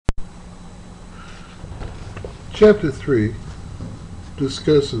Chapter 3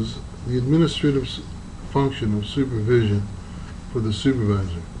 discusses the administrative function of supervision for the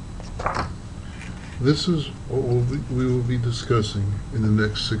supervisor. This is what we will be discussing in the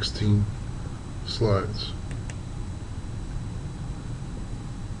next 16 slides.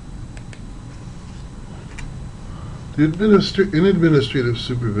 In administrative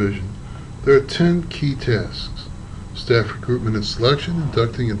supervision, there are 10 key tasks: staff recruitment and selection,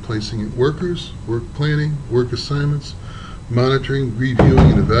 inducting and placing workers, work planning, work assignments, monitoring, reviewing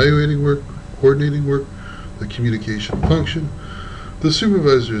and evaluating work, coordinating work, the communication function, the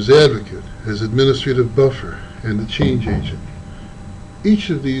supervisor's advocate as administrative buffer, and the change agent. Each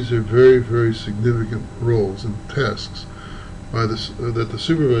of these are very, very significant roles and tasks that the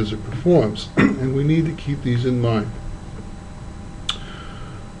supervisor performs, and we need to keep these in mind.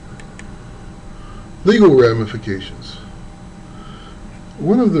 Legal ramifications.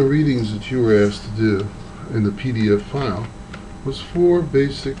 One of the readings that you were asked to do in the PDF file was 4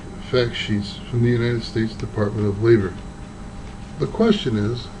 basic fact sheets from the United States Department of Labor. The question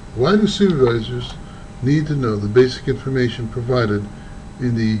is, why do supervisors need to know the basic information provided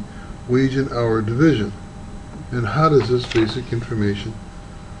in the wage and hour division? And how does this basic information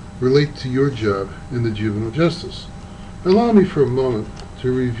relate to your job in the juvenile justice? Allow me for a moment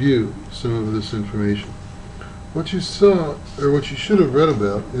to review some of this information. What you saw, or what you should have read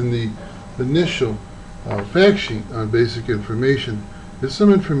about in the initial fact sheet on basic information, is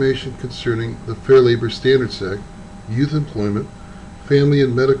some information concerning the Fair Labor Standards Act, Youth Employment, Family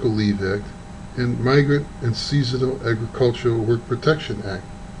and Medical Leave Act, and Migrant and Seasonal Agricultural Work Protection Act.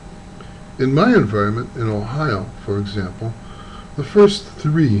 In my environment, in Ohio, for example, the first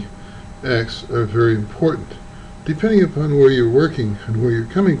 3 acts are very important. Depending upon where you're working and where you're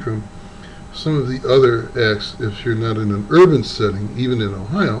coming from, some of the other acts, if you're not in an urban setting, even in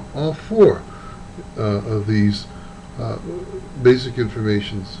Ohio, all 4 of these basic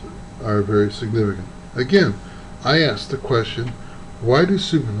informations are very significant. Again, I asked the question, why do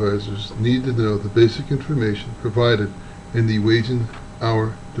supervisors need to know the basic information provided in the wage and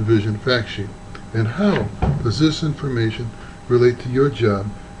hour division fact sheet? And how does this information relate to your job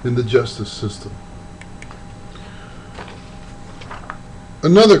in the justice system?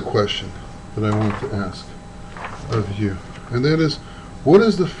 Another question that I want to ask of you, and that is, what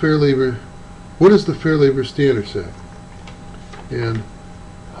is the Fair Labor Standards Act? And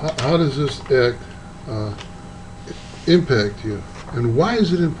how does this act impact you? And why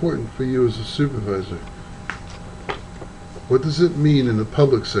is it important for you as a supervisor? What does it mean in the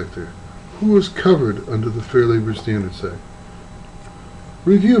public sector? Who is covered under the Fair Labor Standards Act?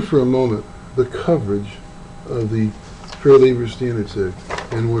 Review for a moment the coverage of the Fair Labor Standards Act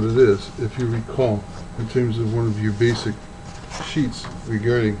and what it is, if you recall, in terms of one of your basic sheets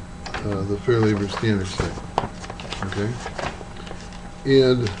regarding the Fair Labor Standards Act. Okay?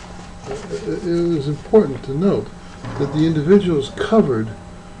 And it is important to note that the individuals covered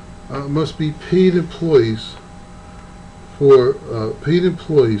must be paid employees for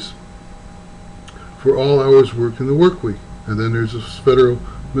all hours worked in the work week. And then there's a federal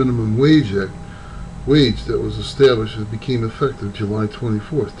minimum wage act, that was established and became effective July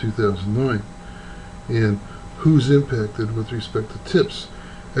 24th, 2009. And who's impacted with respect to tips.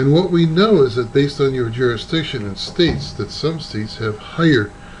 And what we know is that based on your jurisdiction in states, that some states have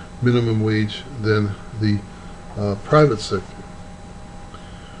higher minimum wage than the private sector.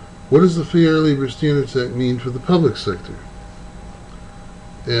 What does the Fair Labor Standards Act mean for the public sector?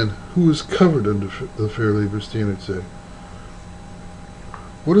 And who is covered under the Fair Labor Standards Act?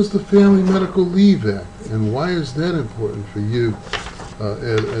 What is the Family Medical Leave Act, and why is that important for you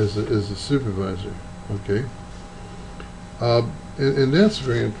as a supervisor? Okay, and that's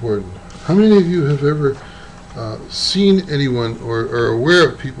very important. How many of you have ever seen anyone or are aware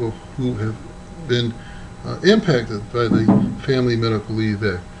of people who have been impacted by the Family Medical Leave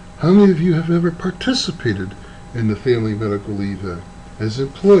Act? How many of you have ever participated in the Family Medical Leave Act as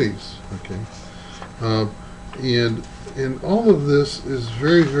employees? Okay, and all of this is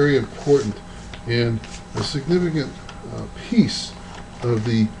very, very important and a significant piece of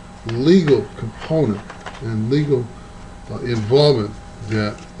the legal component and legal involvement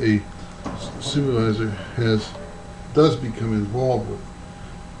that a supervisor does become involved with.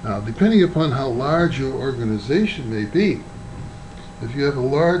 Now, depending upon how large your organization may be, if you have a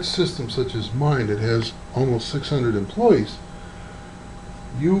large system such as mine that has almost 600 employees,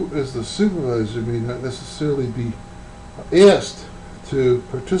 you as the supervisor may not necessarily be asked to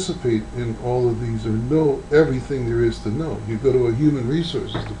participate in all of these or know everything there is to know. You go to a human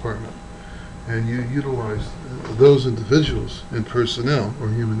resources department and you utilize those individuals and personnel or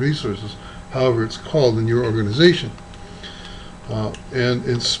human resources however it's called in your organization. And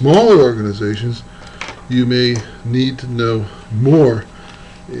in smaller organizations, you may need to know more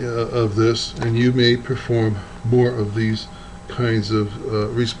of this, and you may perform more of these kinds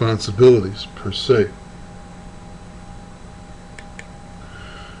of responsibilities per se.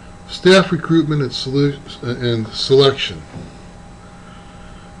 Staff recruitment and selection.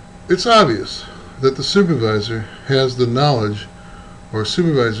 It's obvious that the supervisor has the knowledge, or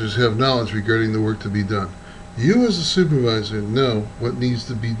supervisors have knowledge regarding the work to be done. You as a supervisor know what needs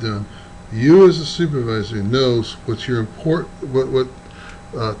to be done. You as a supervisor knows what's your what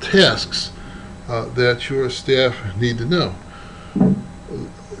tasks that your staff need to know.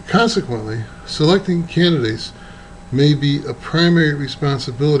 Consequently, selecting candidates may be a primary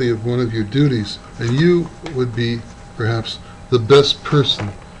responsibility of one of your duties, and you would be perhaps the best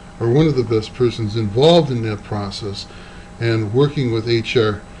person, or one of the best persons involved in that process and working with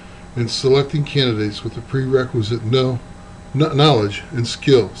HR in selecting candidates with the prerequisite knowledge and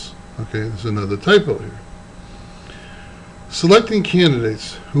skills. Okay, there's another typo here. Selecting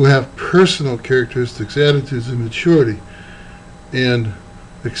candidates who have personal characteristics, attitudes, and maturity, and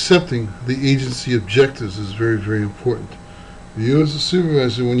accepting the agency objectives is very, very important. You as a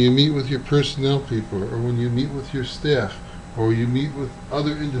supervisor, when you meet with your personnel people, or when you meet with your staff, or you meet with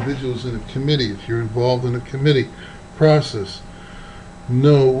other individuals in a committee, if you're involved in a committee process,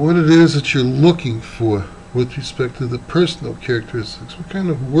 know what it is that you're looking for with respect to the personal characteristics, what kind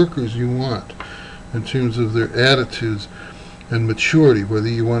of workers you want in terms of their attitudes and maturity, whether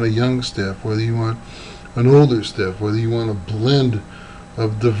you want a young staff, whether you want an older staff, whether you want a blend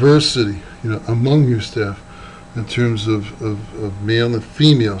of diversity, among your staff in terms of male and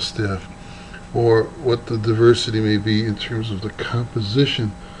female staff, or what the diversity may be in terms of the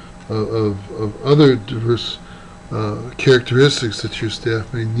composition of other diverse characteristics that your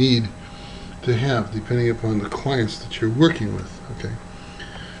staff may need to have, depending upon the clients that you're working with. Okay,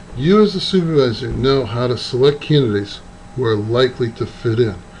 you as a supervisor know how to select candidates who are likely to fit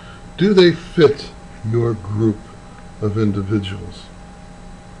in. Do they fit your group of individuals?